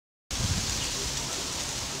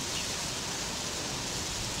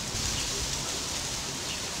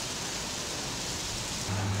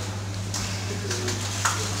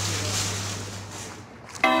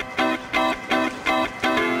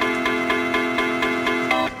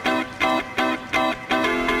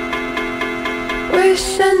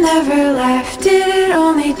Wish I never left, did it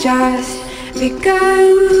only just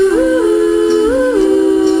begun?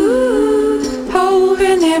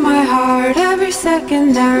 Holding in my heart every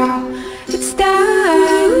second now, it's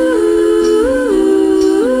done.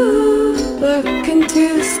 Look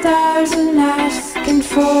into the stars and asking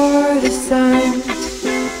for the sun.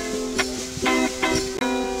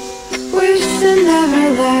 Wish I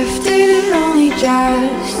never left, did it only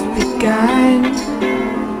just begun?